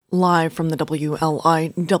Live from the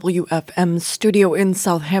WLIWFM studio in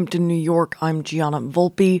Southampton, New York, I'm Gianna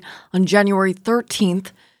Volpe on January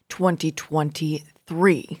 13th,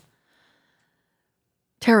 2023.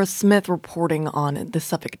 Tara Smith reporting on the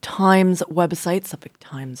Suffolk Times website,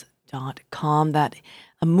 suffolktimes.com, that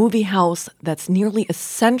a movie house that's nearly a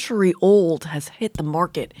century old has hit the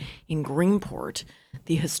market in Greenport.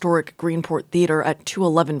 The historic Greenport Theater at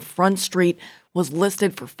 211 Front Street was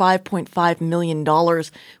listed for $5.5 million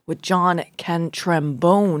with John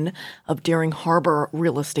Cantrambone of Daring Harbor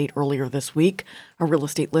Real Estate earlier this week. A real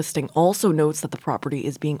estate listing also notes that the property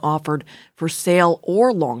is being offered for sale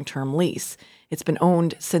or long-term lease. It's been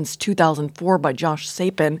owned since 2004 by Josh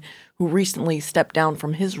Sapin, who recently stepped down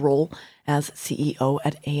from his role as CEO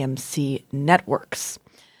at AMC Networks.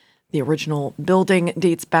 The original building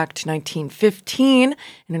dates back to 1915,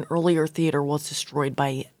 and an earlier theater was destroyed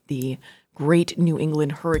by the Great New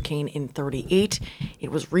England Hurricane in 1938.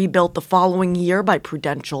 It was rebuilt the following year by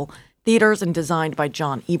Prudential Theaters and designed by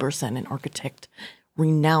John Eberson, an architect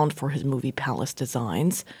renowned for his movie palace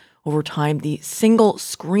designs. Over time, the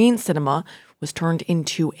single-screen cinema was turned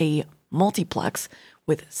into a multiplex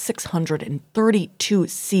with 632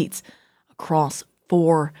 seats across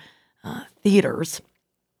four theaters.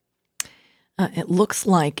 It looks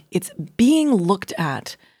like it's being looked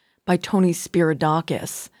at by Tony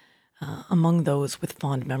Spiridakis, among those with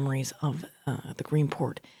fond memories of the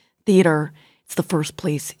Greenport Theater. It's the first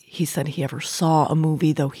place he said he ever saw a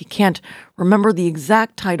movie, though he can't remember the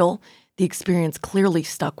exact title. The experience clearly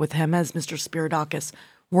stuck with him, as Mr. Spiridakis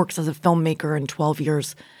works as a filmmaker and 12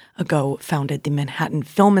 years ago founded the Manhattan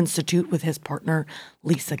Film Institute with his partner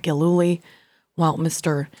Lisa Gillooly. While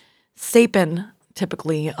Mr. Sapin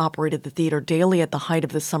typically operated the theater daily at the height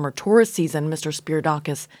of the summer tourist season, Mr.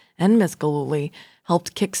 Spiridakis and Ms. Gillooly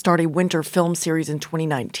helped kickstart a winter film series in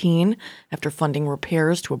 2019 after funding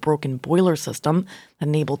repairs to a broken boiler system that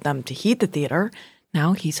enabled them to heat the theater.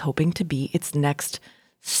 Now he's hoping to be its next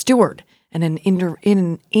steward. And in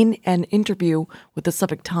an interview with the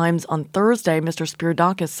Suffolk Times on Thursday, Mr.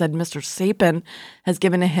 Spiridakis said Mr. Sapin has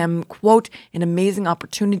given him, quote, an amazing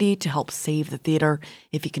opportunity to help save the theater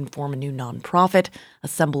if he can form a new nonprofit,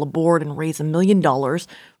 assemble a board, and raise $1 million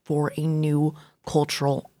for a new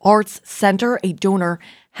cultural arts center. A donor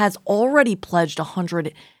has already pledged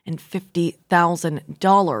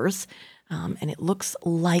 $150,000. And it looks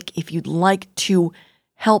like if you'd like to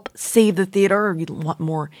help save the theater or you want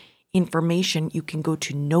more information, you can go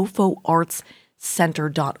to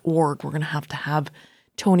nofoartscenter.org. We're going to have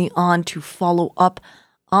Tony on to follow up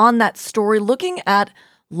on that story. Looking at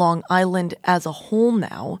Long Island as a whole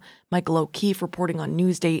now, Michael O'Keefe reporting on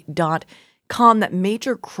Newsday.com that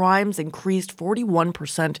major crimes increased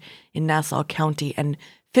 41% in Nassau County and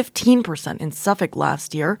 15% in Suffolk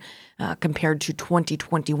last year compared to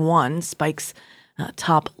 2021. Spikes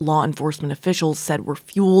top law enforcement officials said were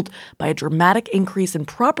fueled by a dramatic increase in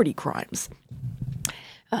property crimes.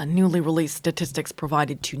 Newly released statistics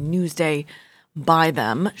provided to Newsday by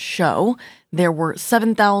them show there were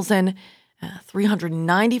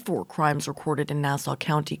 7,394 crimes recorded in Nassau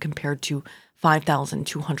County compared to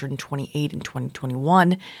 5,228 in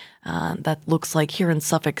 2021. That looks like here in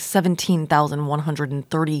Suffolk,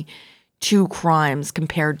 17,132 crimes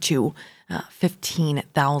compared to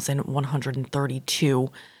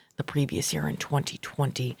 15,132 the previous year in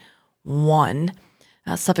 2021.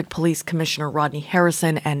 Suffolk Police Commissioner Rodney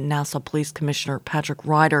Harrison and Nassau Police Commissioner Patrick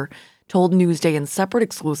Ryder told Newsday in separate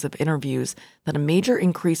exclusive interviews that a major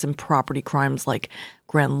increase in property crimes like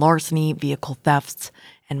grand larceny, vehicle thefts,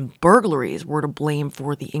 and burglaries were to blame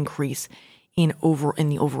for the increase in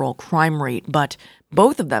the overall crime rate. But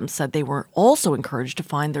both of them said they were also encouraged to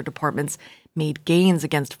find their departments made gains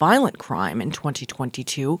against violent crime in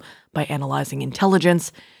 2022 by analyzing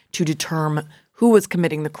intelligence to determine who was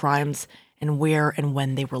committing the crimes and where and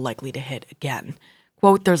when they were likely to hit again.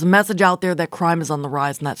 Quote, there's a message out there that crime is on the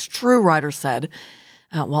rise, and that's true, Ryder said,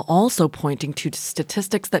 while also pointing to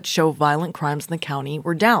statistics that show violent crimes in the county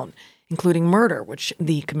were down, including murder, which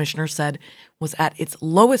the commissioner said was at its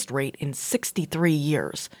lowest rate in 63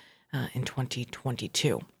 years in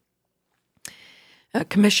 2022.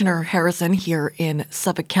 Commissioner Harrison here in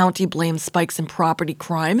Suffolk County blames spikes in property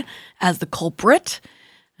crime as the culprit.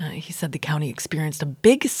 He said the county experienced a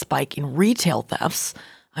big spike in retail thefts.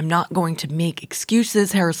 I'm not going to make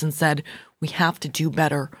excuses, Harrison said. We have to do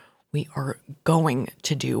better. We are going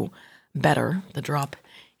to do better. The drop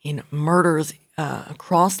in murders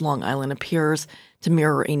across Long Island appears to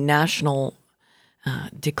mirror a national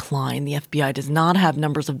decline. The FBI does not have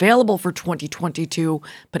numbers available for 2022,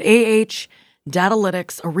 but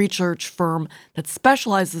Datalytics, a research firm that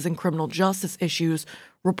specializes in criminal justice issues,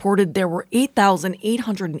 reported there were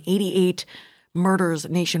 8,888 murders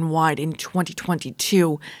nationwide in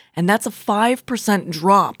 2022, and that's a 5%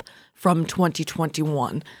 drop from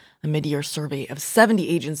 2021. A mid-year survey of 70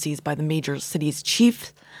 agencies by the Major Cities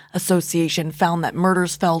Chiefs Association found that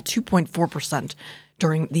murders fell 2.4%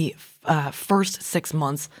 during the first 6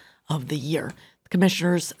 months of the year. The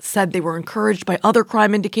commissioners said they were encouraged by other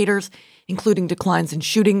crime indicators, including declines in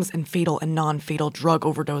shootings and fatal and non-fatal drug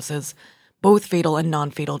overdoses. Both fatal and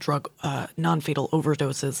non-fatal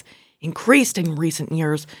overdoses increased in recent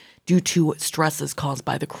years due to stresses caused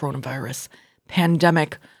by the coronavirus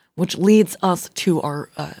pandemic, which leads us to our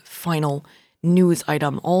final news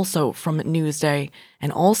item, also from Newsday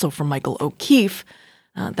and also from Michael O'Keefe,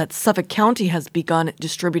 that Suffolk County has begun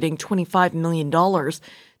distributing $25 million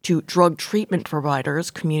to drug treatment providers,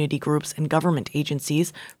 community groups, and government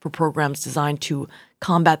agencies for programs designed to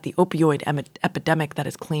combat the opioid epidemic that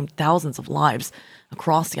has claimed thousands of lives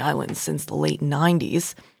across the island since the late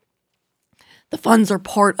 90s. The funds are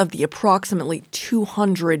part of the approximately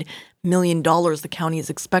 $200 million the county is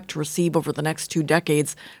expected to receive over the next 2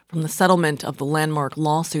 decades from the settlement of the landmark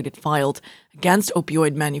lawsuit it filed against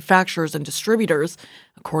opioid manufacturers and distributors,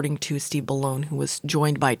 according to Steve Bellone, who was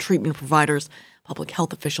joined by treatment providers, public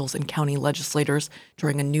health officials, and county legislators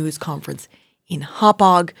during a news conference in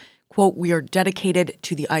Hauppauge. Quote, "We are dedicated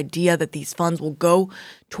to the idea that these funds will go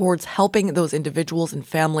towards helping those individuals and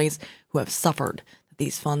families who have suffered.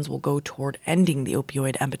 These funds will go toward ending the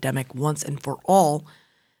opioid epidemic once and for all.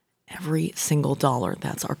 Every single dollar.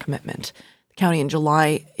 That's our commitment." The county in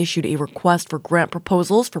July issued a request for grant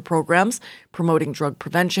proposals for programs promoting drug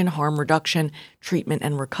prevention, harm reduction, treatment,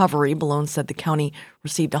 and recovery. Bellone said the county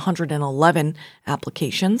received 111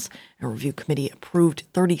 applications. A review committee approved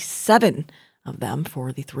 37 of them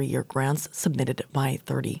for the 3-year grants submitted by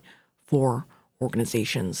 34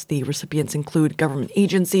 organizations. The recipients include government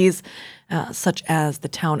agencies such as the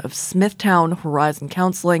town of Smithtown, Horizon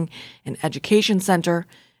Counseling and Education Center,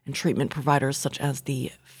 and treatment providers such as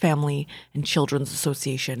the Family and Children's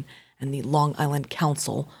Association and the Long Island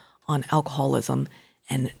Council on Alcoholism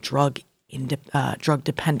and Drug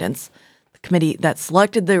Dependence. The committee that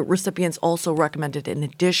selected the recipients also recommended an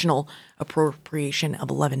additional appropriation of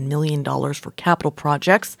 $11 million for capital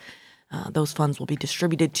projects. Those funds will be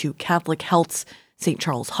distributed to Catholic Health's St.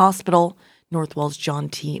 Charles Hospital, Northwell's John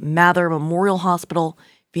T. Mather Memorial Hospital,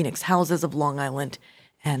 Phoenix Houses of Long Island,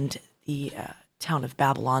 and the town of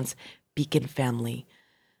Babylon's Beacon Family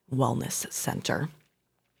Wellness Center.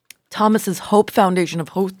 Thomas's Hope Foundation of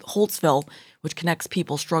Holtsville, which connects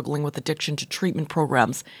people struggling with addiction to treatment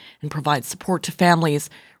programs and provides support to families,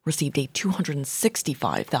 received a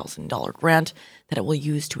 $265,000 grant that it will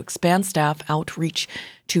use to expand staff, outreach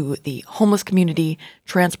to the homeless community,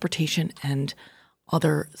 transportation, and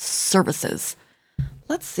other services.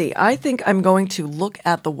 Let's see. I think I'm going to look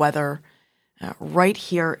at the weather right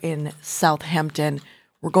here in Southampton.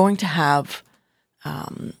 We're going to have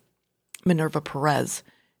Minerva Perez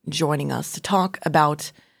joining us to talk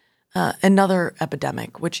about another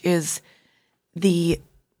epidemic, which is the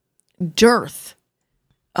dearth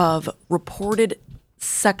of reported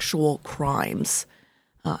sexual crimes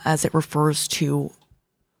as it refers to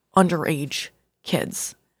underage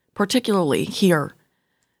kids, particularly here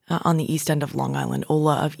on the east end of Long Island.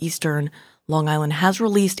 Ola of Eastern Long Island has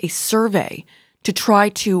released a survey to try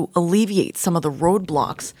to alleviate some of the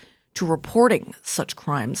roadblocks to reporting such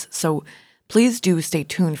crimes. So please do stay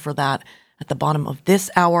tuned for that at the bottom of this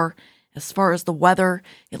hour. As far as the weather,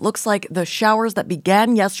 it looks like the showers that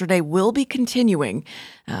began yesterday will be continuing,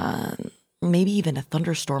 maybe even a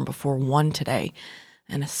thunderstorm before 1 today,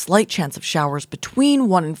 and a slight chance of showers between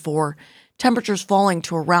 1 and 4. Temperatures falling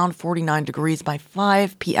to around 49 degrees by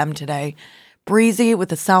 5 p.m. today. Breezy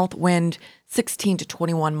with a south wind, 16 to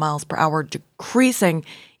 21 miles per hour, decreasing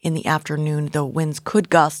in the afternoon, though winds could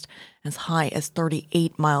gust as high as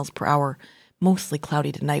 38 miles per hour. Mostly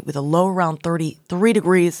cloudy tonight with a low around 33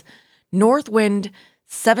 degrees. North wind,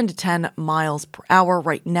 7 to 10 miles per hour.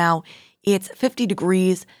 Right now, it's 50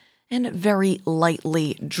 degrees and very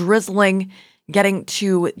lightly drizzling. Getting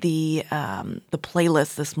to the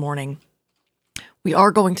playlist this morning, we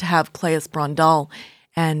are going to have Claes Brondal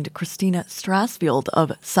and Christina Strassfield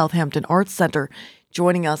of Southampton Arts Center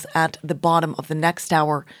joining us at the bottom of the next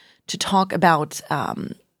hour to talk about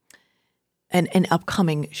an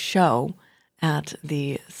upcoming show at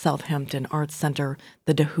the Southampton Arts Center.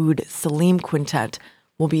 The Dahoud Salim Quintet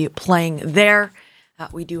will be playing there.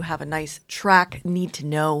 We do have a nice track, Need to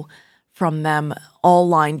Know, from them all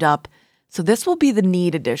lined up. So this will be the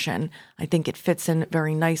Need edition. I think it fits in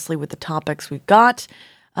very nicely with the topics we've got.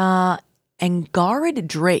 Angarid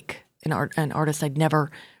Drake an artist I'd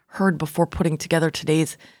never heard before putting together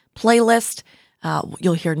today's playlist.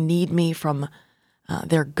 You'll hear Need Me from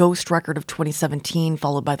their Ghost record of 2017,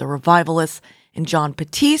 followed by The Revivalists and John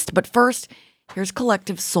Batiste. But first, here's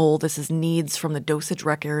Collective Soul. This is Needs from the Dosage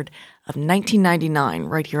record of 1999,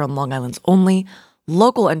 right here on Long Island's only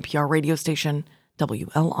local NPR radio station,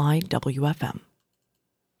 WLIWFM.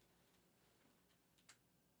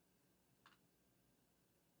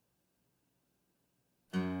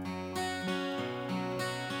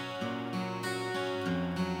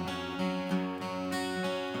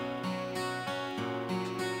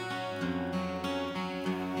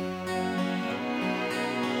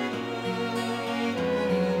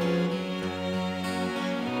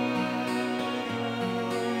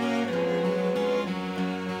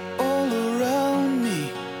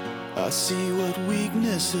 I see what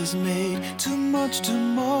weakness has made. Too much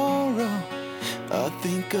tomorrow. I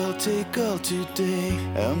think I'll take all today.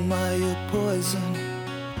 Am I a poison?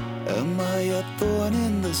 Am I a thorn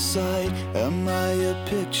in the side? Am I a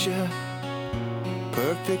picture?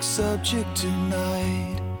 Perfect subject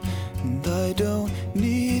tonight. And I don't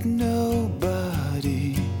need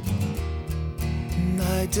nobody. And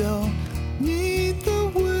I don't need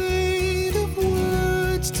the weight of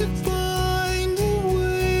words to find a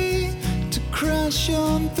way to crash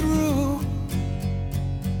on through.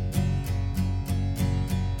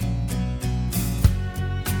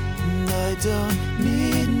 And I don't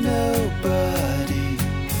need nobody.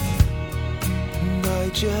 And I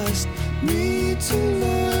just need to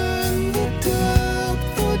learn the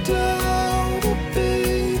depth or doubt of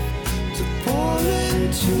faith to fall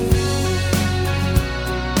into.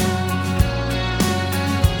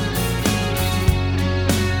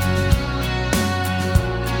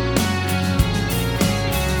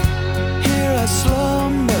 I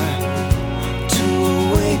slumber to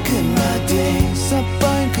awaken my days. I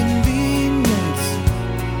find convenience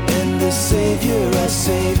in the Savior I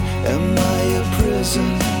save. Am I a prison?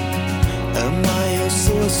 Am I a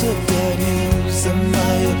source of bad news? Am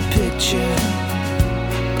I a picture?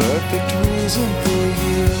 Perfect reason for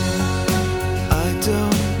you. I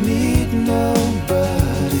don't need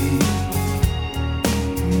nobody.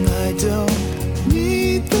 I don't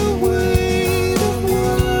need the weight of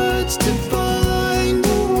words to find a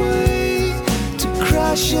way to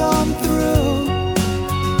crash on through.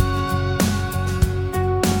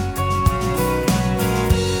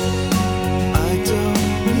 I don't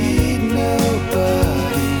need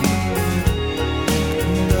nobody.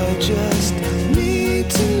 I just need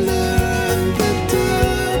to learn the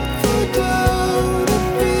depth or doubt of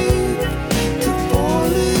faith to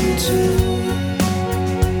fall into.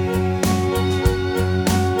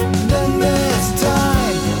 Then there's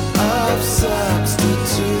time of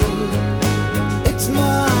substitute. It's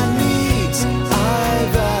my needs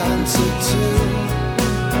I've answered to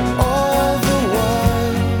all the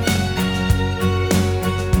while.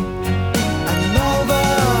 And all the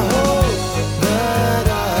hope that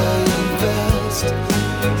I invest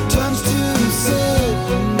turns to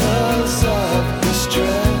signals of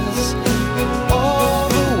distress all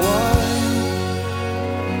the while.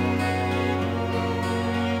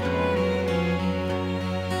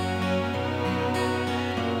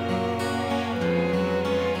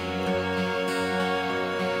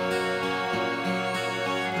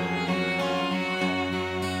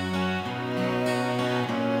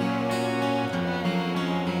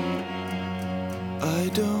 I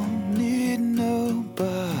don't need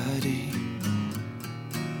nobody.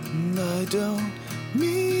 And I don't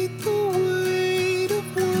need the weight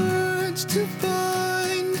of words to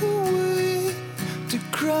find a way to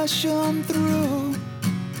crash on through.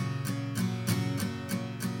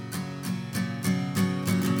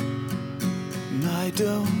 And I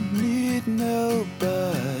don't need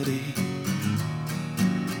nobody.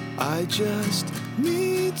 I just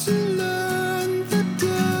need to learn the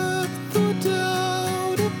depth or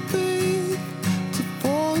doubt of faith to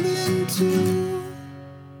fall into.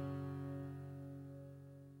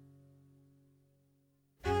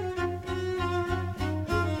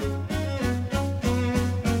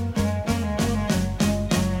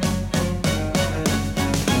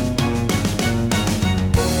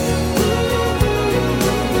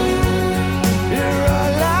 You're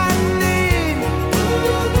all I need.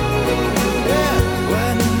 Yeah,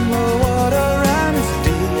 when the water runs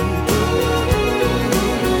deep.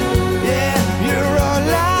 Yeah, you're all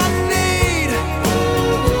I need.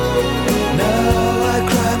 Now I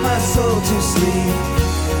cry my soul to sleep.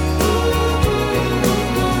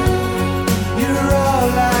 You're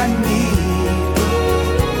all I need.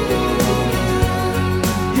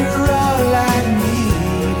 You're all I need.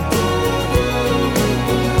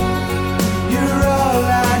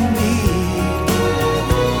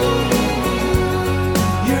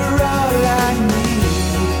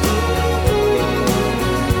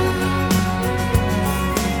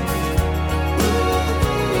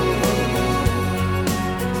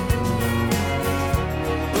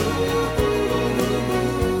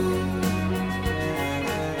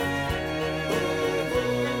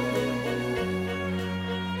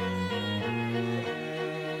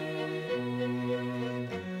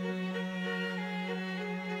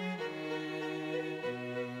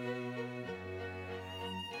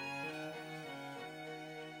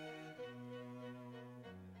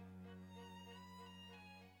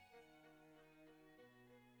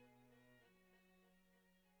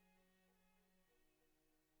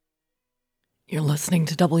 You're listening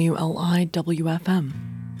to WLIWFM,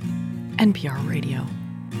 NPR Radio.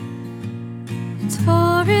 It's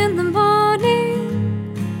 4 in the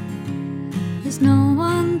morning, there's no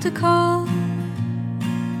one to call.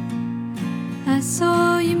 I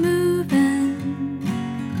saw you moving,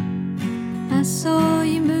 I saw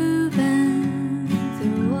you moving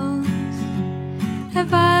through walls.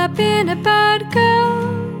 Have I been a bad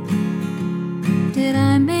girl? Did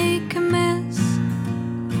I make a mess?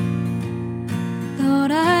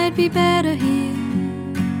 Thought I'd be better here,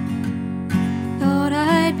 thought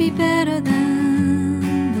I'd be better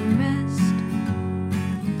than the rest.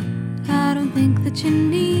 I don't think that you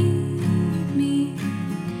need me,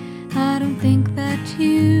 I don't think that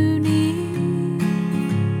you need.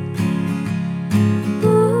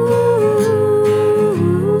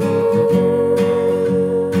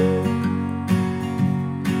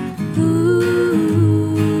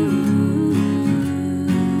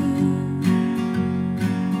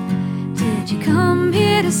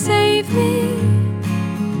 Save me?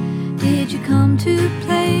 Did you come to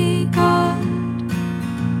play God?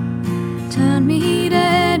 Turn me to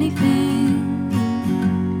anything,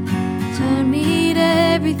 turn me to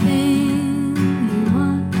everything you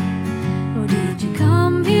want. Or did you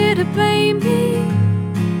come here to blame me?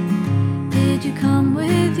 Did you come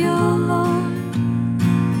with your Lord?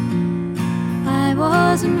 I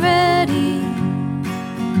wasn't ready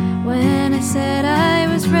when I said I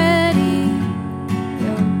was ready.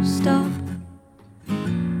 Stop.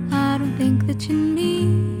 I don't think that you need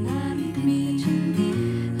me.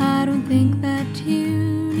 I don't think that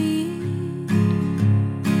you need.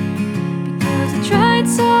 Because I tried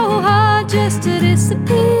so hard just to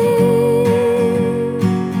disappear.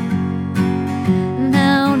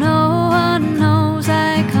 Now no one knows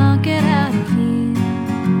I can't get out of here.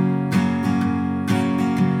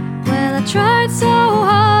 Well, I tried so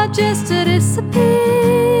hard just to disappear.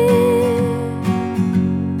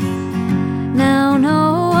 Now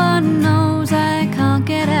no one knows I can't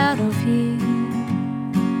get out of here.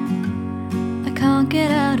 I can't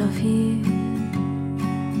get out of here.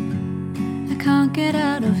 I can't get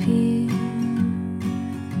out of here.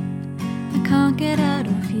 I can't get out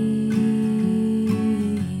of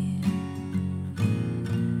here.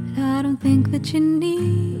 I don't think that you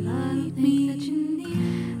need me.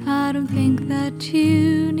 I don't think that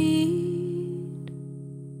you need.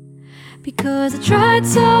 Because I tried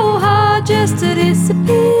so hard just to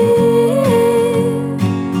disappear.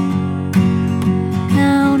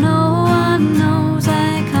 Now no one knows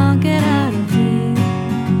I can't get out of here.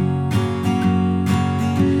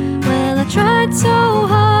 Well, I tried so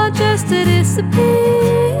hard just to disappear.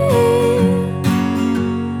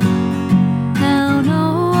 Now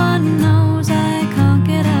no one knows I can't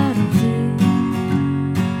get out of here.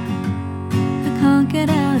 I can't get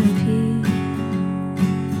out of here.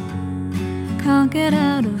 Can't get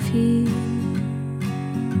out of here.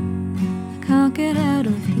 I can't get out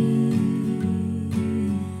of here.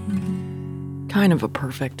 Kind of a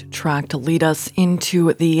perfect track to lead us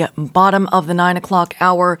into the bottom of the 9 o'clock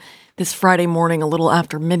hour this Friday morning, a little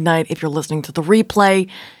after midnight, if you're listening to the replay,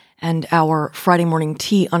 and our Friday morning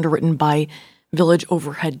tea underwritten by Village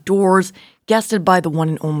Overhead Doors, guested by the one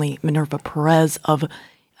and only Minerva Perez of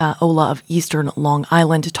Ola of Eastern Long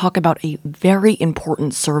Island to talk about a very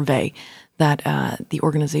important survey that the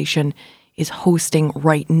organization is hosting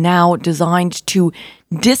right now, designed to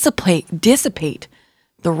dissipate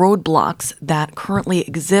the roadblocks that currently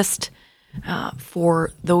exist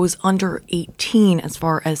for those under 18 as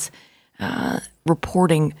far as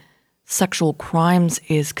reporting sexual crimes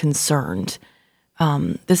is concerned.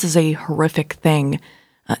 This is a horrific thing,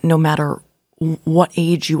 no matter what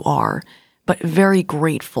age you are, but very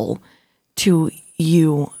grateful to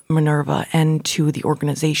you, Minerva, and to the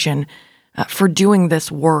organization for doing this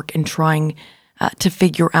work and trying to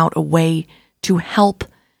figure out a way to help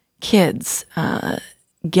kids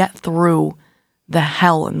get through the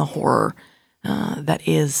hell and the horror that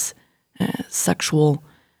is sexual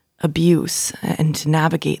abuse and to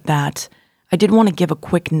navigate that. I did want to give a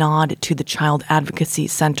quick nod to the Child Advocacy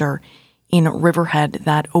Center in Riverhead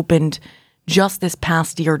that opened just this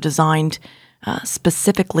past year, designed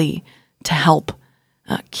specifically to help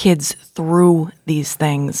kids through these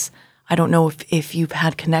things. I don't know if you've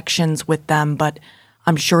had connections with them, but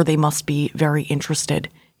I'm sure they must be very interested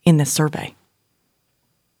in this survey.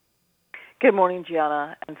 Good morning,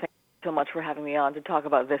 Gianna, and thank you so much for having me on to talk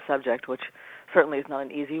about this subject, which certainly is not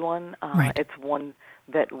an easy one. Right. It's one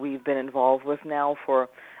that we've been involved with now for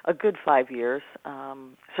a good 5 years.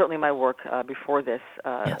 Certainly my work before this,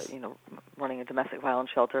 Yes. running a domestic violence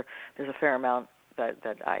shelter, there's a fair amount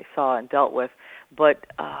that I saw and dealt with, but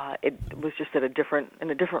it was just in a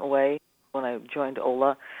different way when I joined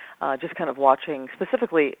OLA. Just kind of watching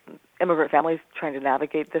specifically immigrant families trying to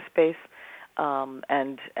navigate this space,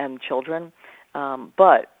 and children.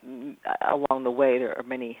 But along the way, there are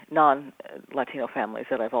many non-Latino families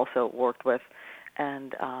that I've also worked with,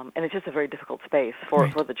 and it's just a very difficult space for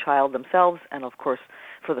the child themselves, and of course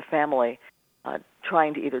for the family,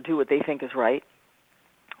 trying to either do what they think is right,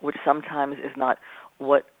 which sometimes is not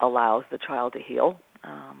what allows the child to heal.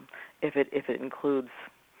 If it includes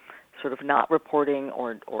sort of not reporting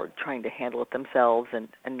or trying to handle it themselves,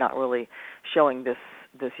 and not really showing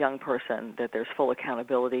this young person that there's full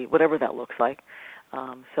accountability, whatever that looks like.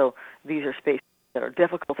 So these are spaces that are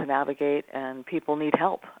difficult to navigate, and people need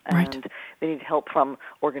help. And they need help from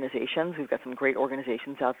organizations. We've got some great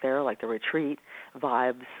organizations out there, like the Retreat,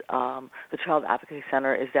 Vibes. The Child Advocacy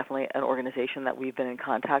Center is definitely an organization that we've been in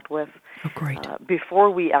contact with. Oh, great.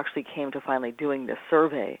 Before we actually came to finally doing this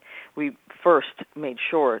survey, we first made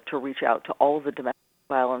sure to reach out to all of the domestic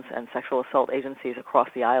violence and sexual assault agencies across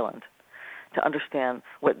the island to understand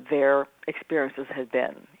what their experiences had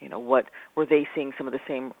been. What were they seeing, some of the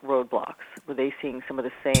same roadblocks? Were they seeing some of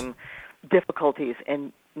the same difficulties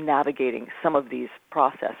in navigating some of these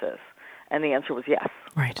processes? And the answer was yes.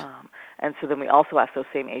 Right. And so then we also asked those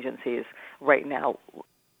same agencies right now, in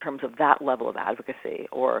terms of that level of advocacy,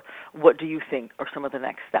 or what do you think are some of the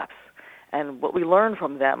next steps? And what we learned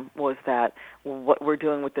from them was that what we're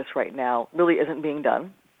doing with this right now really isn't being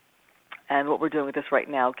done. And what we're doing with this right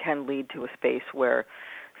now can lead to a space where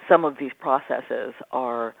some of these processes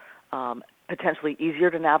are potentially easier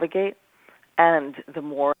to navigate, and the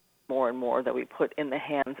more and more that we put in the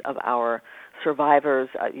hands of our survivors,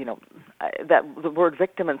 that the word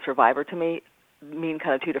victim and survivor to me mean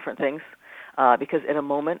kind of two different things, because in a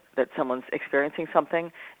moment that someone's experiencing something,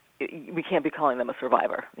 we can't be calling them a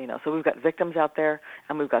survivor. So we've got victims out there,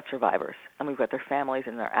 and we've got survivors, and we've got their families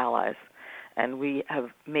and their allies, and we have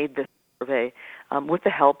made this survey with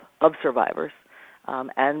the help of survivors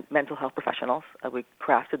and mental health professionals. We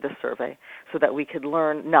crafted this survey so that we could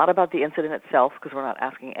learn not about the incident itself, because we're not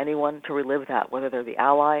asking anyone to relive that, whether they're the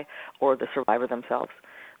ally or the survivor themselves.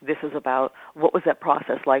 This is about, what was that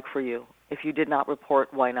process like for you? If you did not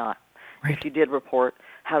report, why not? Right. If you did report,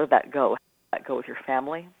 how did that go? How did that go with your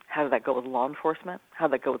family? How did that go with law enforcement? How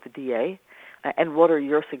did that go with the DA? And what are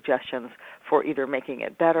your suggestions for either making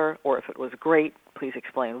it better, or if it was great, please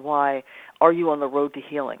explain why. Are you on the road to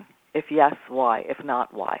healing? If yes, why? If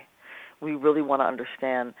not, why? We really want to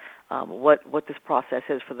understand what this process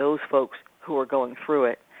is for those folks who are going through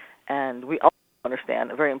it. And we also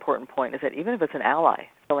understand, a very important point is that even if it's an ally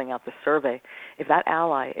filling out the survey, if that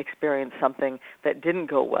ally experienced something that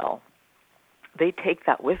didn't go well, they take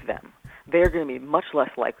that with them. They're going to be much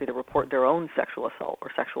less likely to report their own sexual assault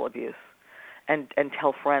or sexual abuse. And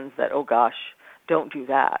tell friends that, oh gosh, don't do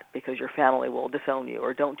that because your family will disown you,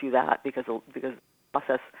 or don't do that because the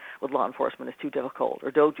process with law enforcement is too difficult,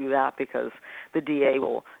 or don't do that because the DA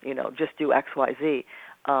will, just do X, Y, Z.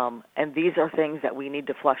 And these are things that we need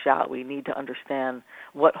to flesh out. We need to understand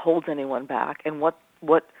what holds anyone back, and what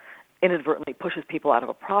inadvertently pushes people out of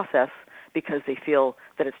a process because they feel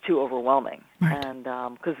that it's too overwhelming. Right. And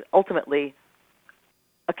because ultimately,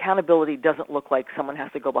 accountability doesn't look like someone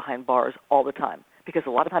has to go behind bars all the time, because a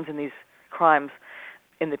lot of times in these crimes,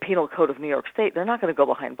 in the Penal Code of New York State, they're not going to go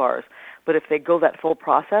behind bars. But if they go that full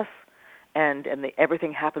process, and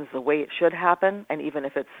everything happens the way it should happen, and even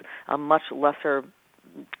if it's a much lesser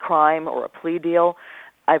crime or a plea deal,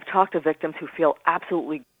 I've talked to victims who feel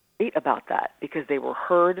absolutely great about that, because they were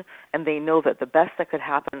heard, and they know that the best that could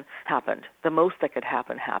happen happened. The most that could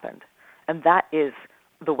happen happened. And that is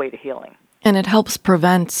the way to healing. And it helps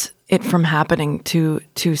prevent it from happening to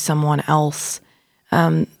someone else.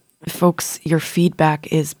 Folks, your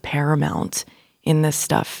feedback is paramount in this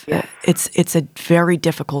stuff. Yes. It's a very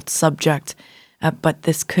difficult subject, but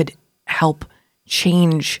this could help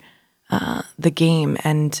change the game,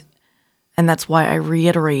 and that's why I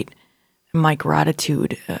reiterate my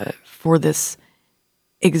gratitude for this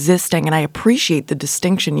existing. And I appreciate the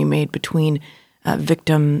distinction you made between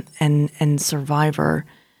victim and survivor.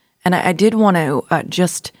 And I did want to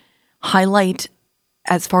just highlight,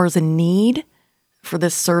 as far as a need for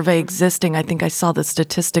this survey existing, I think I saw the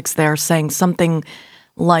statistics there saying something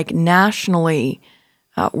like nationally,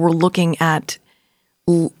 we're looking at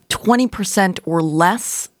 20% or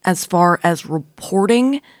less as far as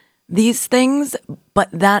reporting these things,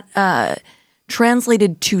 but that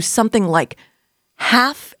translated to something like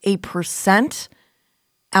 0.5%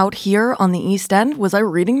 out here on the East End. Was I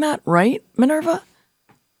reading that right, Minerva?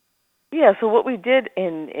 Yeah, so what we did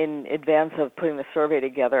in advance of putting the survey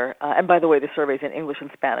together, and by the way, the survey's in English and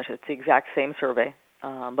Spanish. It's the exact same survey,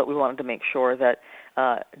 but we wanted to make sure that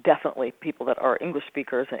definitely people that are English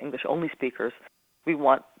speakers and English-only speakers, we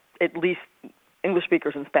want at least English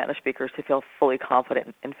speakers and Spanish speakers to feel fully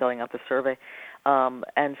confident in filling out the survey.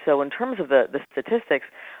 And so in terms of the statistics,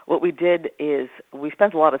 what we did is we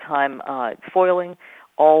spent a lot of time foiling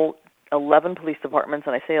all 11 police departments,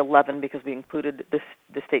 and I say 11 because we included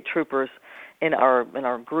the state troopers in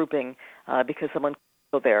our grouping because someone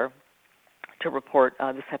could go there to report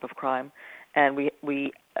this type of crime. And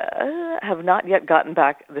we have not yet gotten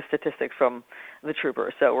back the statistics from the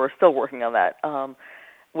troopers, so we're still working on that,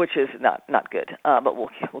 which is not good, but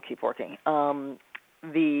we'll keep working.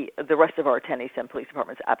 The rest of our 10 East End police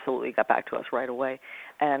departments absolutely got back to us right away,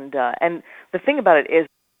 and the thing about it is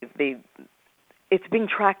it's being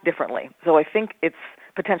tracked differently. So I think it's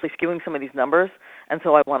potentially skewing some of these numbers, and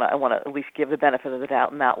so I want to at least give the benefit of the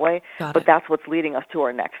doubt in that way. But that's what's leading us to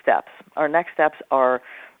our next steps. Our next steps are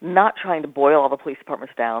not trying to boil all the police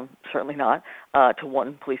departments down, certainly not, to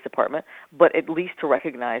one police department, but at least to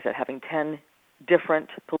recognize that having 10 different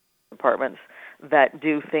police departments that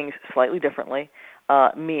do things slightly differently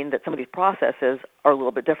mean that some of these processes are a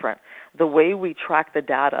little bit different. The way we track the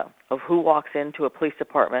data of who walks into a police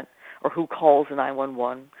department or who calls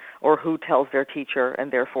 911 or who tells their teacher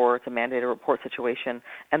and therefore it's a mandated report situation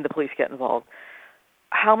and the police get involved,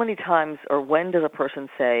 how many times or when does a person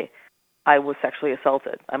say, I was sexually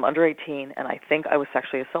assaulted. I'm under 18, and I think I was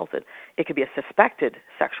sexually assaulted. It could be a suspected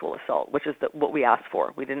sexual assault, which is what we asked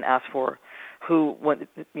for. We didn't ask for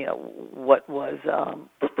what was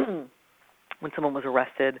when someone was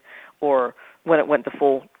arrested, or when it went the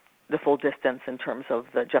full distance in terms of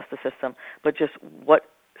the justice system, but just what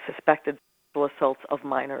suspected sexual assaults of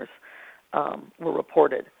minors were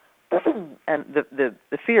reported. And the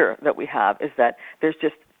fear that we have is that there's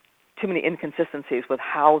just too many inconsistencies with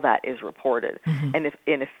how that is reported, and if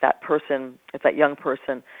that young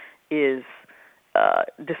person is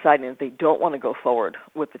deciding that they don't want to go forward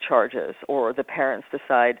with the charges, or the parents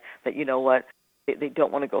decide that they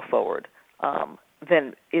don't want to go forward,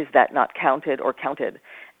 then is that not counted or counted?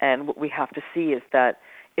 And what we have to see is that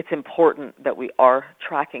it's important that we are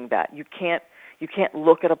tracking that. You can't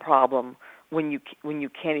look at a problem when you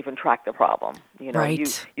can't even track the problem.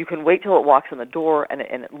 Right. You can wait till it walks in the door and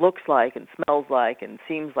it looks like and smells like and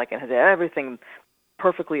seems like and has everything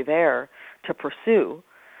perfectly there to pursue,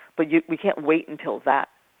 but we can't wait until that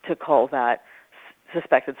to call that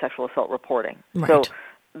suspected sexual assault reporting. Right. So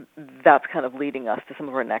that's kind of leading us to some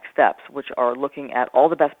of our next steps, which are looking at all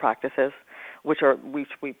the best practices, which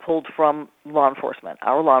we pulled from law enforcement.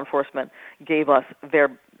 Our law enforcement gave us their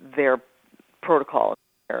protocol,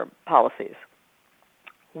 their policies.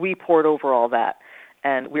 We poured over all that,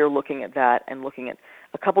 and we're looking at that and looking at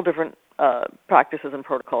a couple different practices and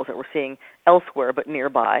protocols that we're seeing elsewhere but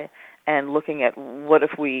nearby, and looking at what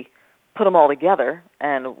if we put them all together,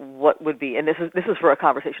 and what would be, and this is for a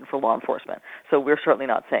conversation for law enforcement. So we're certainly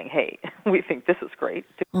not saying, hey, we think this is great.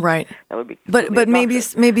 Right. That would be but maybe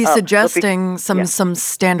suggesting some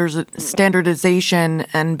standardization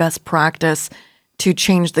and best practice to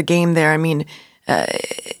change the game there. I mean,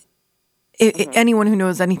 anyone who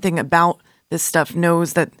knows anything about this stuff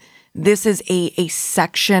knows that this is a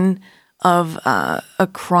section of a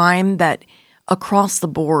crime that across the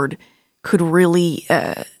board could really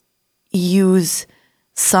use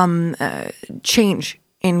some change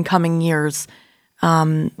in coming years.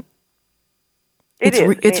 It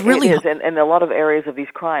is, and a lot of areas of these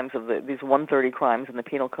crimes, these 130 crimes in the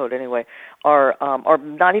penal code anyway, are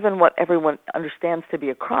not even what everyone understands to be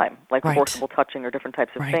a crime, like Right. forcible touching or different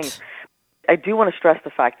types of Right. things. I do want to stress the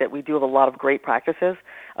fact that we do have a lot of great practices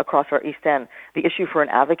across our East End. The issue for an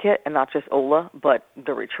advocate, and not just OLA, but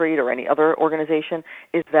the Retreat or any other organization,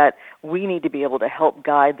 is that we need to be able to help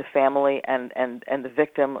guide the family and the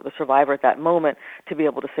victim, the survivor at that moment, to be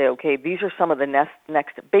able to say, okay, these are some of the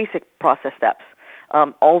next basic process steps.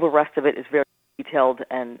 All the rest of it is very detailed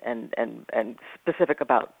and specific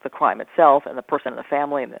about the crime itself and the person and the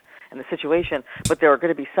family and the situation, but there are going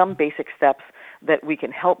to be some basic steps that we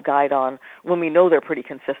can help guide on when we know they're pretty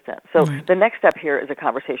consistent. So the next step here is a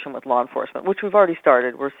conversation with law enforcement, which we've already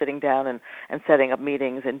started. We're sitting down and setting up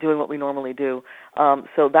meetings and doing what we normally do.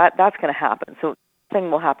 So that's going to happen. So nothing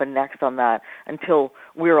will happen next on that until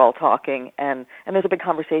we're all talking, and there's a big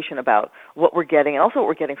conversation about what we're getting and also what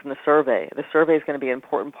we're getting from the survey. The survey is going to be an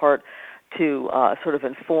important part to sort of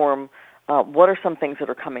inform what are some things that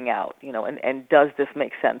are coming out, and does this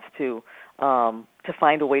make sense to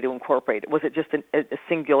find a way to incorporate it? Was it just a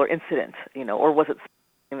singular incident, or was it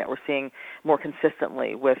something that we're seeing more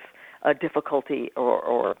consistently with a difficulty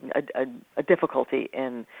or a difficulty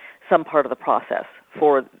in some part of the process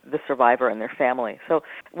for the survivor and their family. So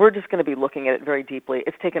we're just going to be looking at it very deeply.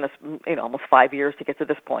 It's taken us, almost 5 years to get to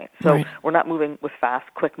this point. So Right. we're not moving with fast,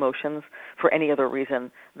 quick motions for any other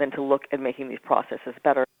reason than to look at making these processes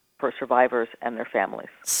better for survivors and their families.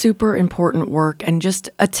 Super important work, and just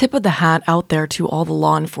a tip of the hat out there to all the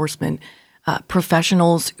law enforcement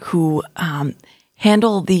professionals who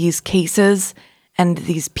handle these cases and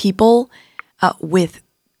these people with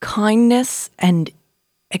kindness and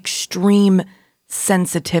extreme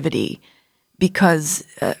sensitivity, because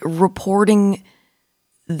reporting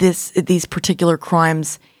these particular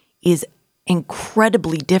crimes is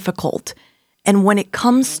incredibly difficult. And when it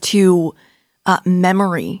comes to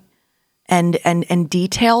memory and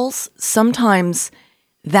details, sometimes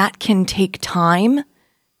that can take time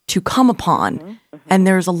to come upon. Mm-hmm. And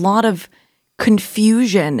there's a lot of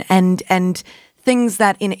confusion and things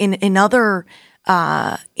that in other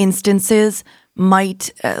instances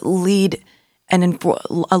might lead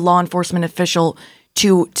a law enforcement official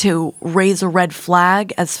to raise a red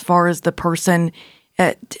flag as far as the person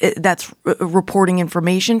that's reporting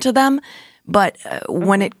information to them. But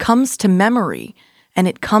when it comes to memory and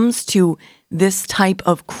it comes to this type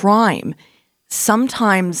of crime,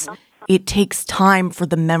 sometimes it takes time for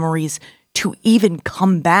the memories to even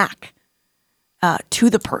come back to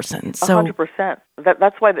the person. So 100%.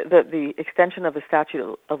 That's why the extension of the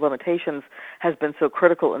statute of limitations has been so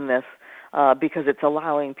critical in this, because it's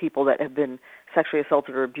allowing people that have been sexually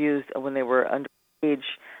assaulted or abused when they were underage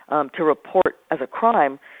to report as a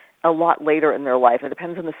crime a lot later in their life. It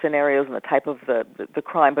depends on the scenarios and the type of the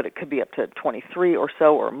crime, but it could be up to 23 or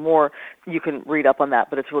so or more. You can read up on that,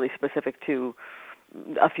 but it's really specific to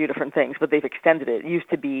a few different things. But they've extended it. It used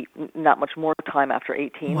to be not much more time after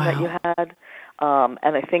 18 Wow. that you had.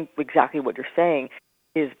 And I think exactly what you're saying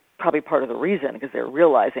is probably part of the reason, because they're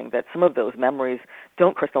realizing that some of those memories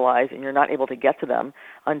don't crystallize and you're not able to get to them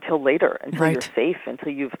until later, until Right. you're safe,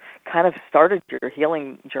 until you've kind of started your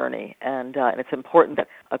healing journey. And it's important that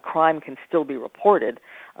a crime can still be reported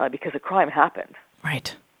because a crime happened.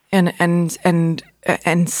 right.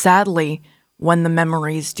 And sadly, when the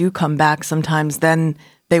memories do come back, sometimes then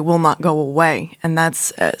they will not go away. And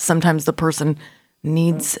that's sometimes the person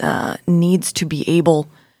needs to be able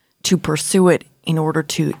to pursue it in order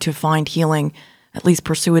to find healing, at least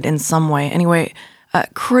pursue it in some way. Anyway,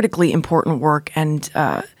 critically important work. And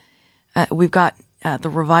we've got the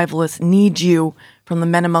Revivalists need you from the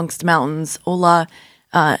Men Amongst Mountains. Ola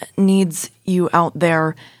needs you out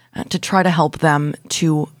there to try to help them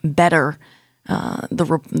to better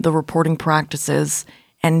the reporting practices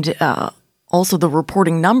and also the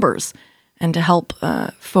reporting numbers, and to help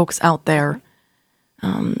folks out there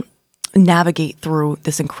navigate through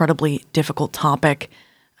this incredibly difficult topic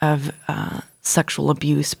of sexual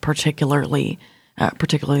abuse, particularly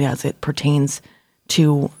as it pertains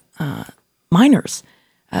to minors.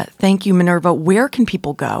 Thank you, Minerva. Where can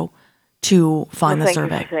people go to find the survey?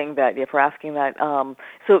 Thank you for saying that, for asking that.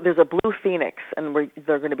 So there's a Blue Phoenix, and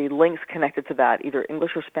there are going to be links connected to that, either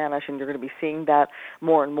English or Spanish, and you're going to be seeing that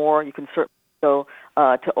more and more. You can certainly go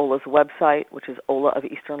to Ola's website, which is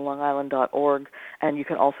olaofeasternlongisland.org, and you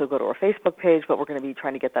can also go to our Facebook page, but we're going to be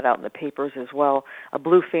trying to get that out in the papers as well. A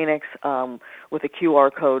Blue Phoenix with a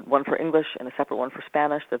QR code, one for English and a separate one for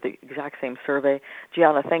Spanish. They're the exact same survey.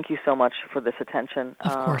 Gianna, thank you so much for this attention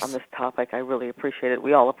on this topic. I really appreciate it.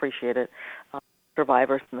 We all appreciate it.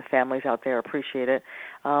 Survivors and the families out there appreciate it.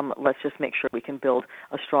 Let's just make sure we can build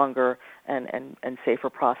a stronger and safer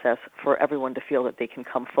process for everyone to feel that they can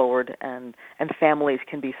come forward, and families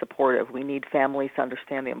can be supportive. We need families to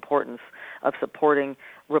understand the importance of supporting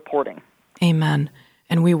reporting. Amen.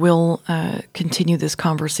 And we will continue this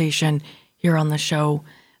conversation here on the show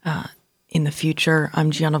in the future.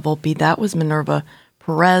 I'm Gianna Volpe. That was Minerva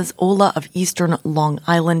Perez. Ola of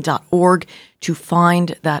EasternLongIsland.org to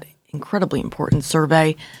find that incredibly important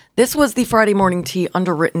survey. This was the Friday Morning Tea,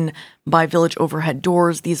 underwritten by Village Overhead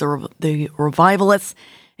Doors. These are the Revivalists.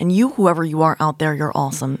 And you, whoever you are out there, you're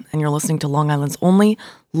awesome. And you're listening to Long Island's only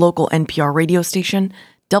local NPR radio station,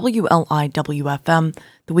 WLIW-FM,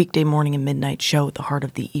 the weekday morning and midnight show at the heart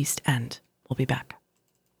of the East End. We'll be back.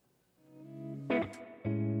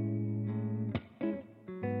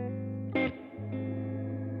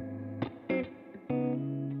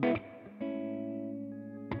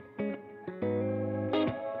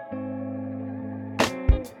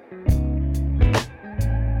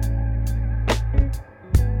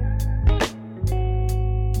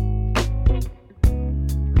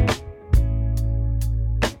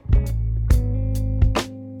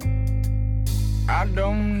 I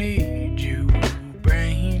don't need you,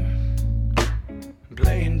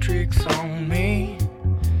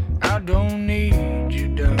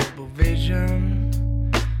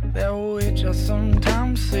 I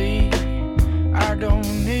sometimes see. I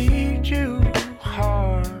don't need you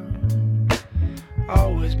hard,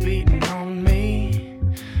 always beating on me.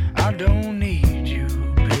 I don't need you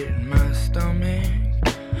hitting my stomach.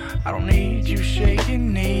 I don't need you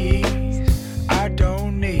shaking knees. I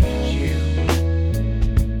don't need you.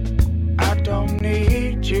 I don't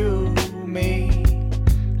need you, me.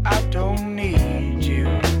 I don't need you.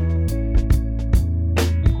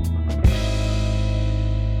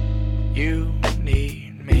 You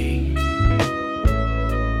need me.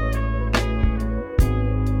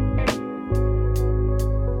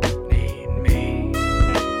 Need me.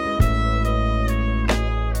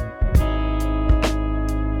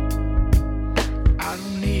 I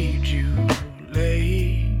don't need you,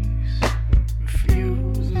 ladies.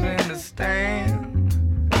 Refuse to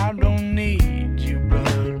understand. I don't need you,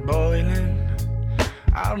 blood boiling.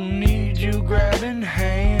 I don't need you grabbing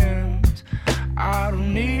hands. I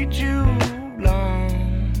don't need you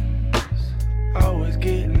lungs, always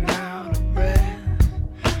getting out of breath.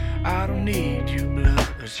 I don't need you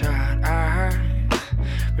bloodshot eyes,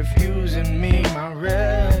 refusing me my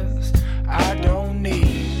rest. I don't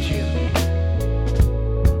need you.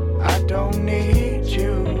 I don't need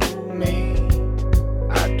you, me.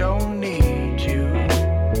 I don't need you.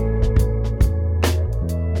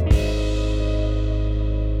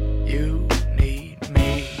 You need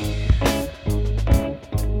me.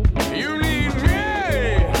 You need me.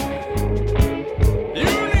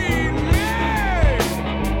 You need me.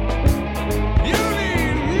 You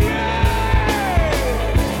need me.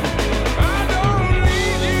 I don't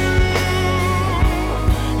need you.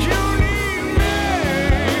 You need me.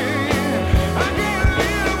 I can't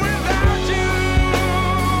live without you.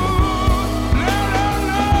 No, no,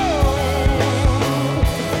 no.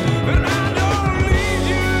 And I don't need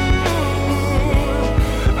you.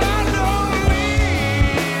 I don't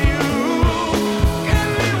need you.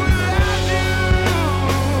 Can't live without you.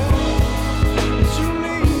 But you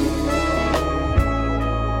need me.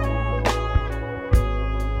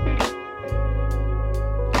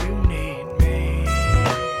 You need me.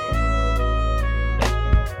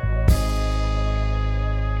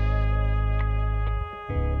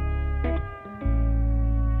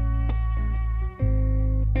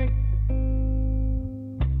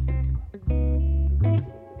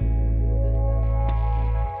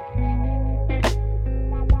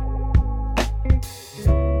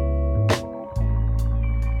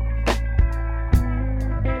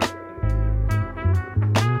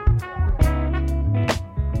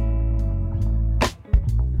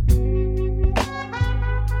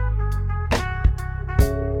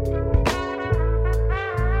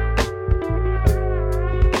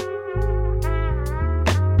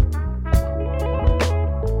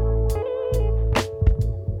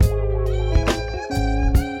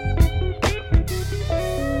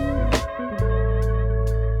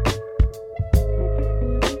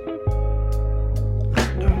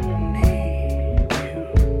 Don't need you.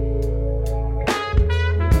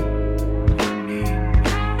 You need me.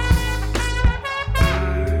 I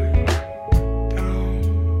don't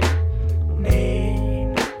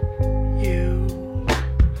need you.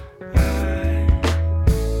 I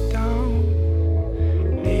don't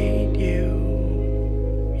need you.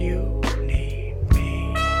 You need me.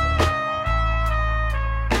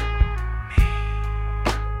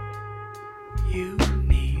 You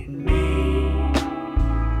need me.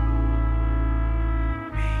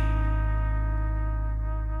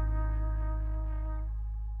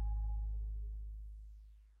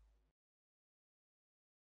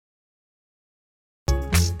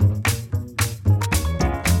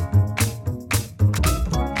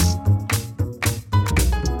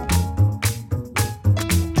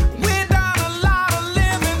 We've done a lot of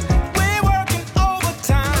living, we're working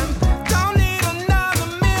overtime. Don't need another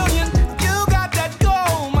million, you got that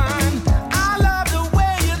gold mine. I love the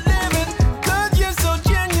way you're living, 'cause you're so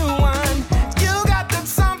genuine. You got that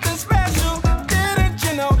something special, didn't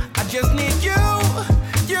you know? I just need you.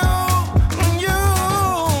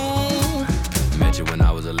 Met you when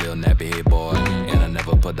I was a little nappy head boy, and I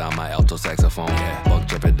never put down my alto saxophone. Buck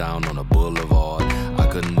jumping down on the boulevard, I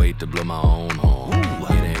couldn't wait to blow my own horn.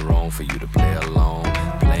 It ain't wrong for you to play along,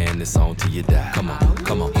 playing this song till you die. Come on,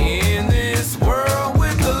 come on. In this world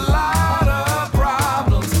with a lot of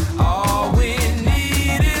problems, all we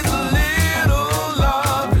need is a little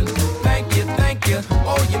loving. Thank you,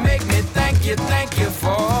 oh you make me thank you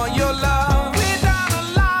for your love. We've done a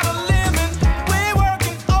lot of living, we're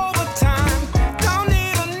working overtime. Don't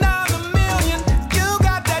need another million, you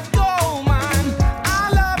got that gold mine. I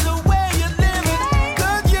love the way you're living,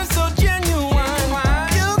 'cause you're so genuine.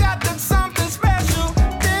 You got that something special,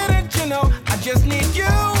 didn't you know?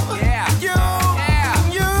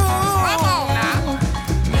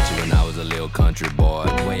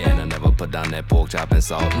 chopping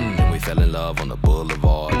salt. Then we fell in love on the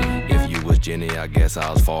boulevard. If you was Jenny, I guess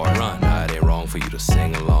I was far. Now it ain't wrong for you to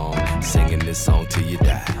sing along, singing this song till you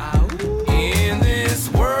die. In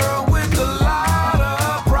this world with a lot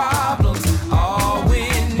of problems, all we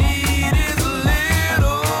need is a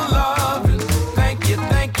little loving. Thank you,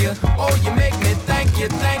 oh you make me thank you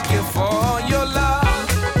for your love.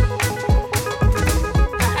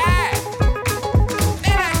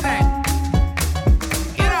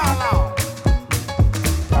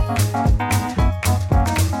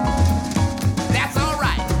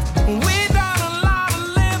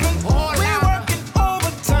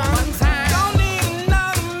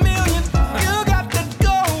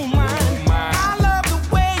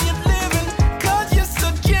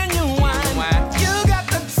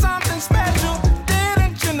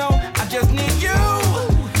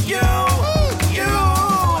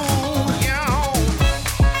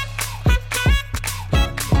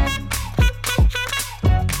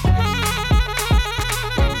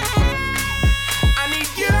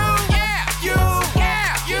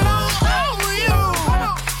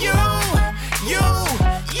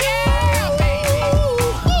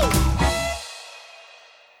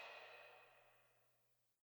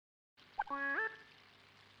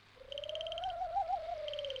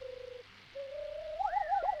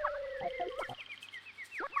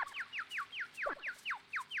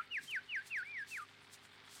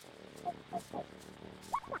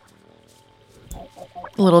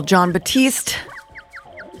 Little Jon Batiste,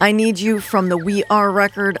 I Need You from the We Are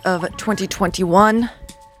record of 2021.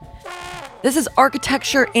 This is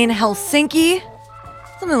Architecture in Helsinki.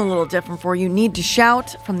 Something a little different for you. Need to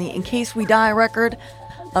Shout from the In Case We Die record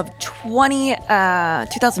of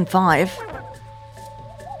 2005.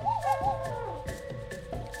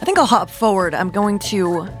 I think I'll hop forward. I'm going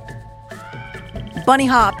to bunny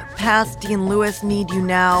hop past Dean Lewis, Need You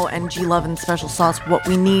Now, and G Lovin' Special Sauce, What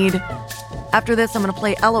We Need. After this, I'm going to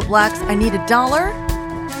play Aloe Black's I Need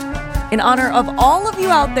 $1 in honor of all of you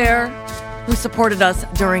out there who supported us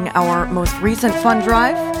during our most recent fund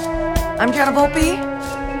drive. I'm Gianna Volpe.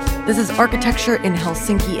 This is Architecture in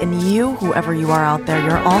Helsinki, and you, whoever you are out there,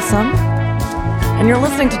 you're awesome. And you're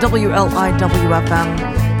listening to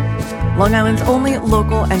WLIW-FM, Long Island's only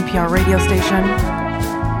local NPR radio station,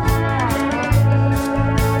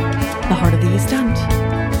 the heart of the East End.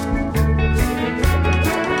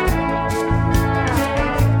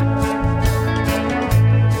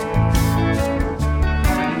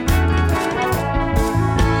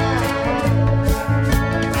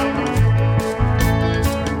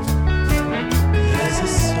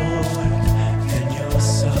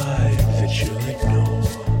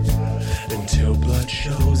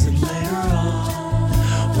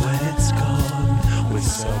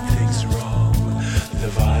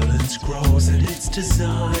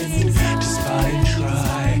 Designed to spy and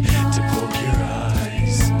try to poke your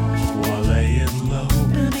eyes while laying low.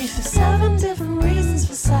 Beneath the 7 different reasons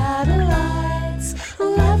for satellites,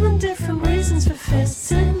 11 different reasons for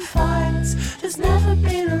fists and fights. There's never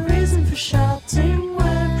been a reason for shouting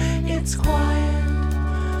when it's quiet,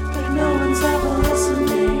 but no one's ever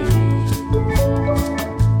listening.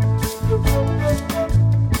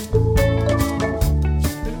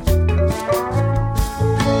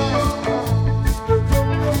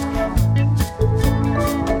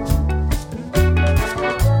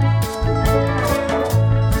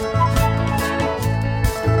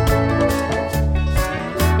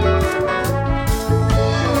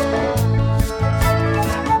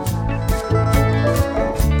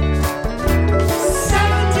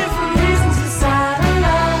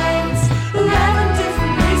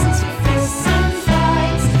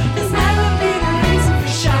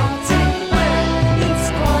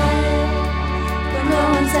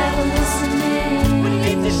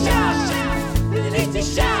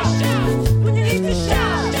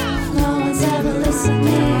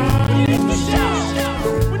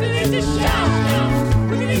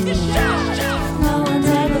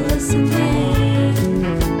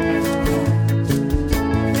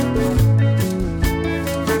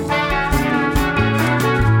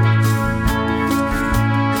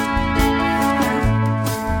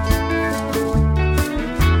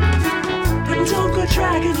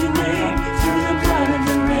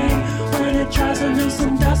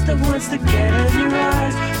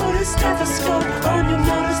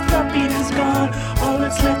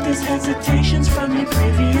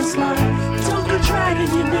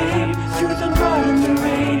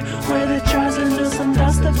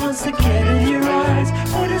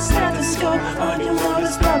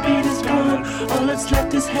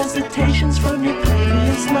 Hesitations from your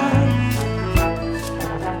previous life.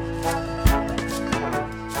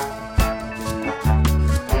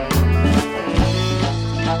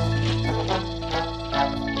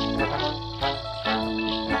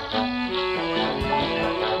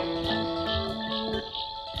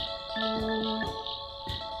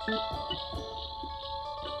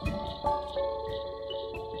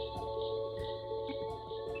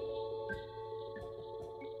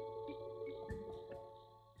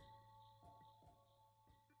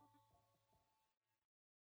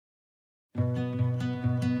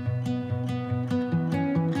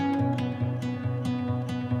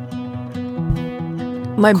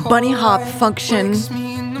 My bunny hop function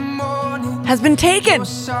has been taken.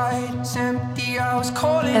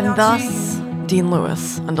 And thus, Dean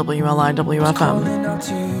Lewis on WLI WFM.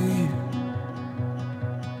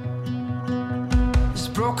 There's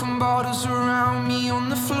broken bottles around me on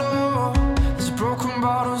the floor. There's broken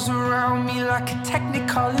bottles around me like a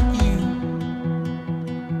technicolored you.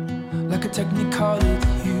 Like a technicolored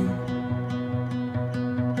you.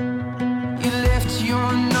 You left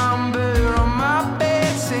your number on my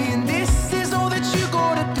bed saying this is all that you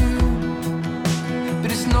gotta do.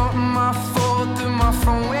 But it's not my fault that my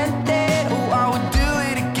phone went dead. Oh, I would do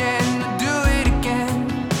it again, do it again.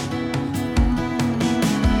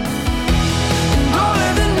 And all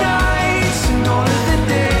of the nights and all of the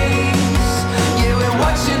days, yeah, we're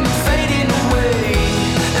watching them fading away.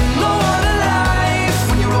 And no other life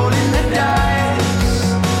when you're rolling the dice.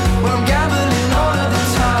 Well, I'm gambling all of the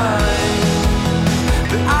time,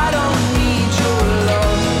 but I don't need your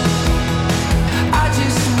love. I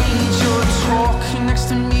just need your talk next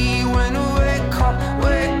to me when I wake up,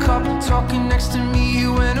 wake up. Talking next to me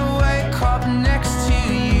when I wake up next to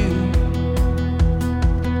you.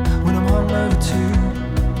 When I'm hungover too.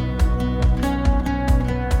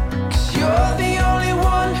 'Cause you're the only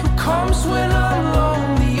one who comes when I'm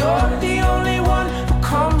lonely. You're the only one who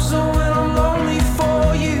comes when I'm lonely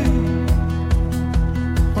for you.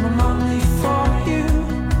 When I'm lonely for you.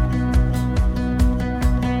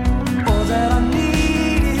 All that I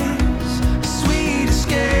need is a sweet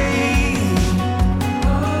escape.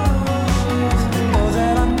 All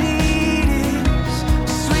that I need is a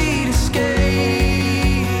sweet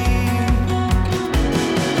escape.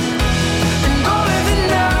 And all of the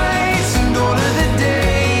nights and all of the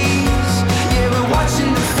days, yeah, we're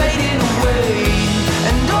watching them fading away.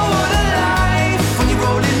 And oh, what a life when you're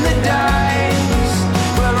rolling the dice.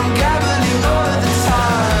 Well, I'm gambling all of the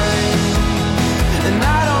time, and I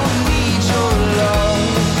don't need your love.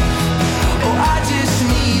 Oh, I just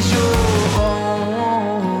need your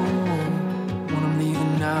when I'm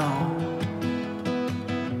leaving now.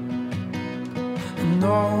 And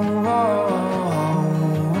oh, when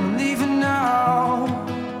I'm leaving now.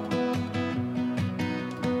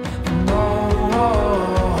 And oh,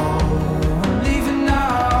 when I'm leaving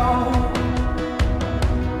now.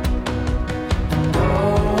 And oh,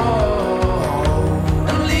 when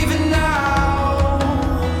I'm leaving now.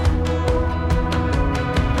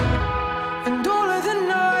 And all of the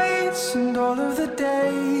nights and all of the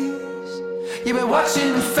days, you've been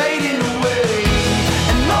watching them fading away.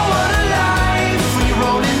 And no what a life when you're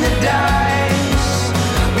rolling the dice.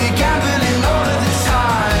 We're gambling all of the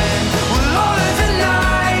time. Well, all of the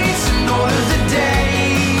nights and all of the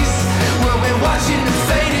days, well, we're watching them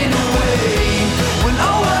fading away. Well,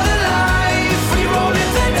 oh, what a life when you're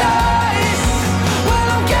rolling the dice. Well,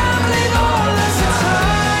 I'm gambling all of the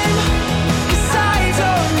time. 'Cause I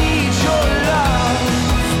don't need your love,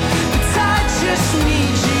 but I just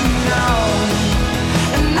need you now.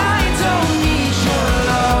 And I don't need your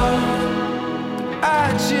love, I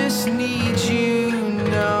just need you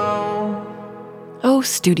now. Oh,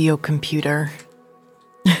 studio computer.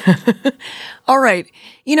 All right.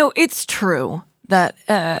 You know, it's true that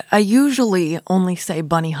I usually only say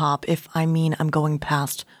bunny hop if I mean I'm going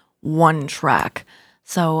past one track.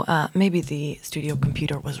 So maybe the studio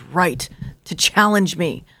computer was right to challenge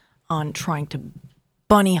me on trying to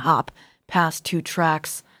bunny hop past two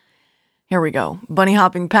tracks. Here we go. Bunny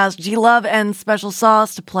hopping past G-Love and Special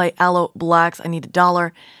Sauce to play Aloe Black's I Need a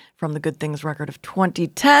Dollar from the Good Things record of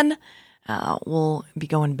 2010. We'll be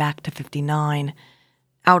going back to 59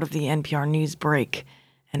 out of the NPR news break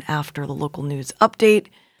and after the local news update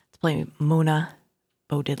to play Mona,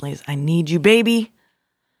 Bo Diddley's I Need You Baby,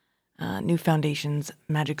 New Foundation's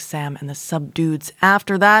Magic Sam and the Subdudes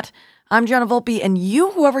after that. I'm Gianna Volpe, and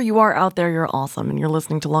you, whoever you are out there, you're awesome, and you're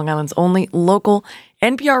listening to Long Island's only local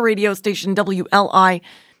NPR radio station, WLI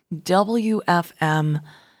WFM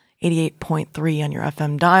 88.3 on your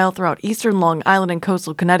FM dial throughout eastern Long Island and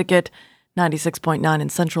coastal Connecticut, 96.9 in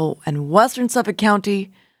central and western Suffolk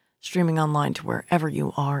County, streaming online to wherever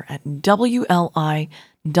you are at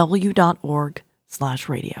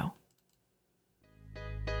WLIW.org/radio.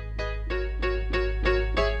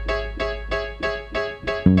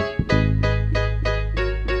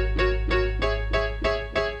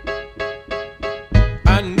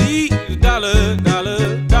 I need a dollar,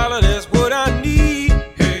 dollar, dollar, that's what I need.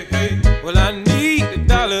 Hey, hey. Well, I need a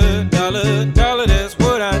dollar, dollar, dollar, that's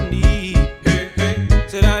what I need. Hey, hey.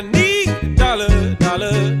 Said I need a dollar,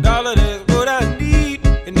 dollar, dollar, that's what I need.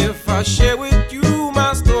 And if I share with you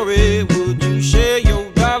my story, would you share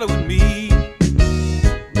your dollar with me?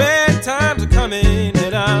 Bad times are coming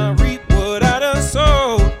and I reap what I done sow.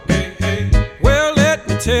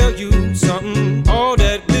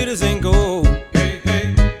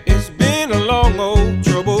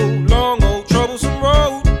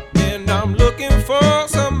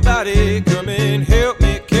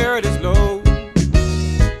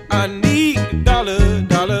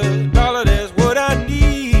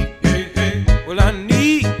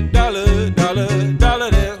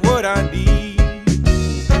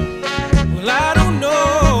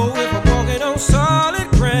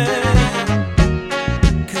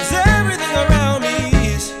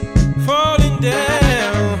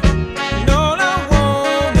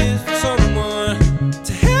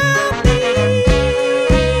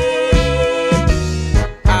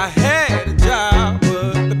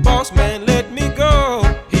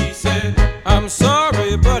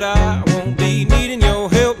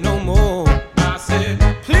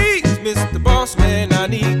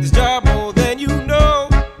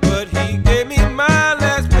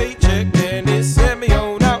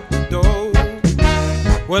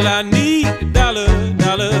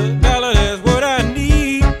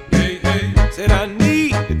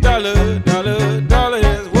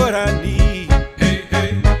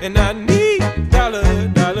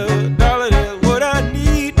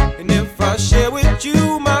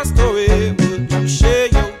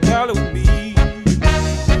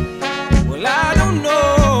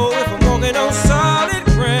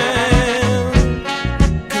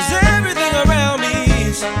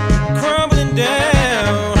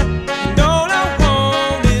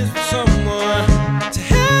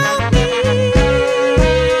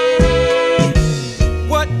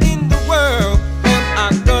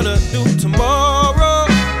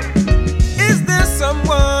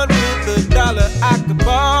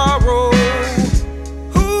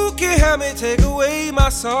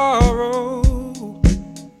 sorrow.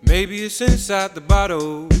 Maybe it's inside the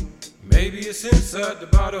bottle. Maybe it's inside the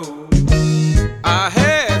bottle. I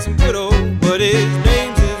had some good old, but his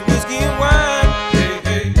name's